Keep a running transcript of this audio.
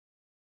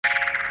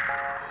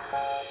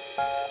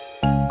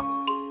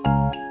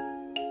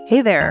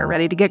Hey there,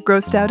 ready to get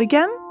grossed out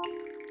again?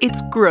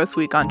 It's Gross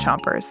Week on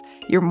Chompers,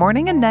 your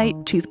morning and night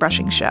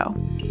toothbrushing show.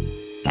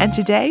 And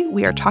today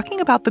we are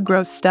talking about the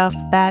gross stuff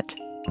that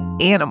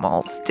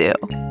animals do.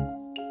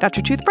 Got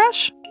your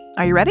toothbrush?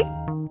 Are you ready?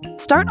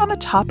 Start on the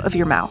top of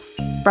your mouth,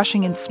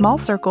 brushing in small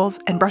circles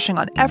and brushing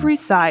on every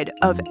side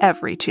of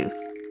every tooth.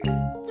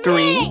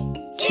 3,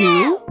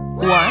 2,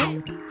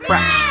 1,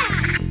 brush.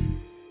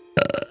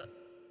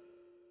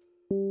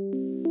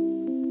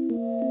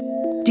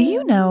 Do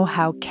you know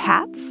how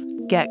cats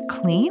get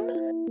clean?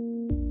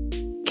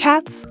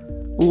 Cats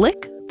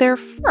lick their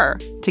fur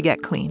to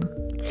get clean.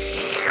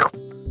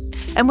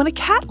 And when a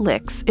cat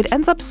licks, it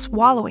ends up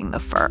swallowing the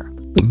fur.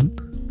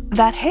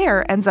 That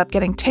hair ends up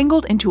getting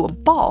tangled into a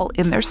ball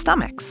in their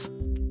stomachs.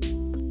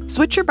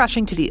 Switch your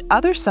brushing to the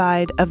other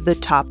side of the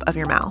top of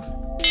your mouth.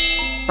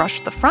 Brush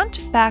the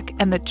front, back,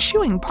 and the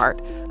chewing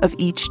part of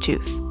each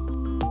tooth.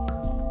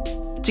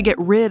 To get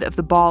rid of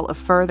the ball of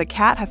fur, the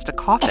cat has to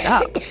cough it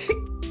up.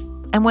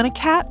 And when a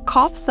cat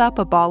coughs up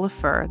a ball of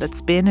fur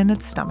that's been in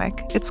its stomach,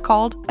 it's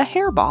called a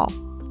hairball.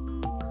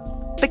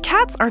 But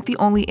cats aren't the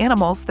only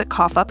animals that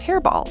cough up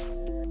hairballs.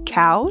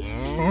 Cows,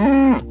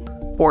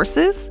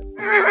 horses,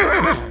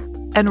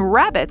 and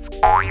rabbits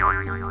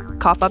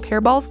cough up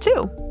hairballs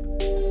too.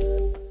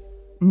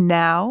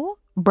 Now,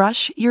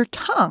 brush your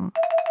tongue.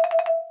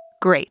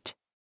 Great.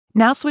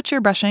 Now switch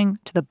your brushing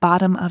to the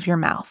bottom of your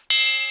mouth.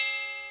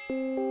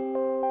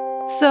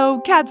 So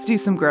cats do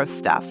some gross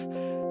stuff,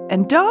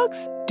 and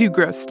dogs do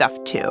gross stuff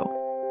too.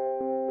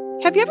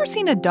 Have you ever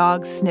seen a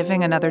dog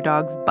sniffing another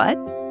dog's butt?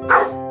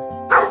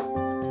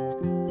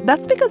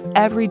 That's because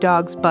every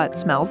dog's butt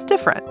smells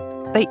different.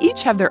 They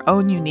each have their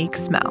own unique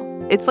smell.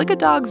 It's like a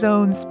dog's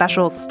own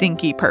special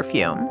stinky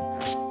perfume.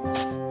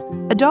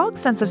 A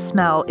dog's sense of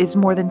smell is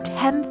more than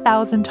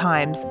 10,000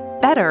 times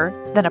better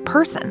than a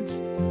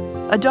person's.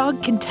 A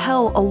dog can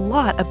tell a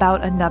lot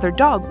about another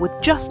dog with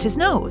just his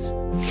nose.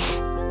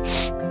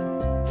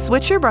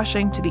 Switch your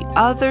brushing to the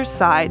other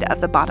side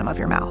of the bottom of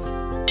your mouth.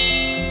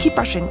 Keep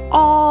brushing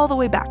all the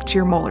way back to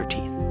your molar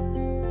teeth.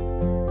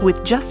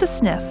 With just a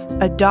sniff,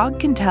 a dog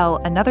can tell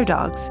another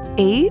dog's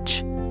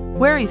age,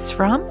 where he's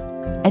from,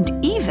 and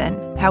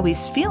even how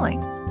he's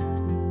feeling.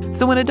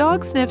 So when a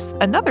dog sniffs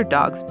another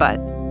dog's butt,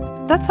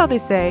 that's how they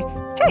say,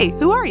 "Hey,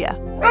 who are ya?"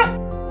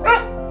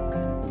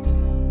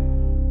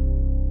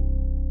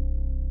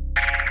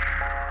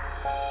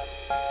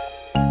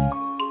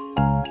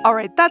 All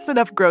right, that's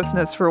enough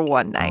grossness for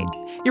one night.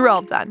 You're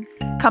all done.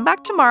 Come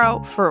back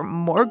tomorrow for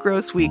more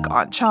Gross Week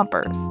on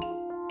Chompers.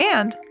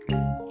 And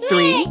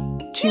 3,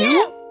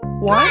 2,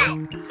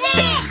 1,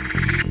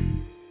 spit.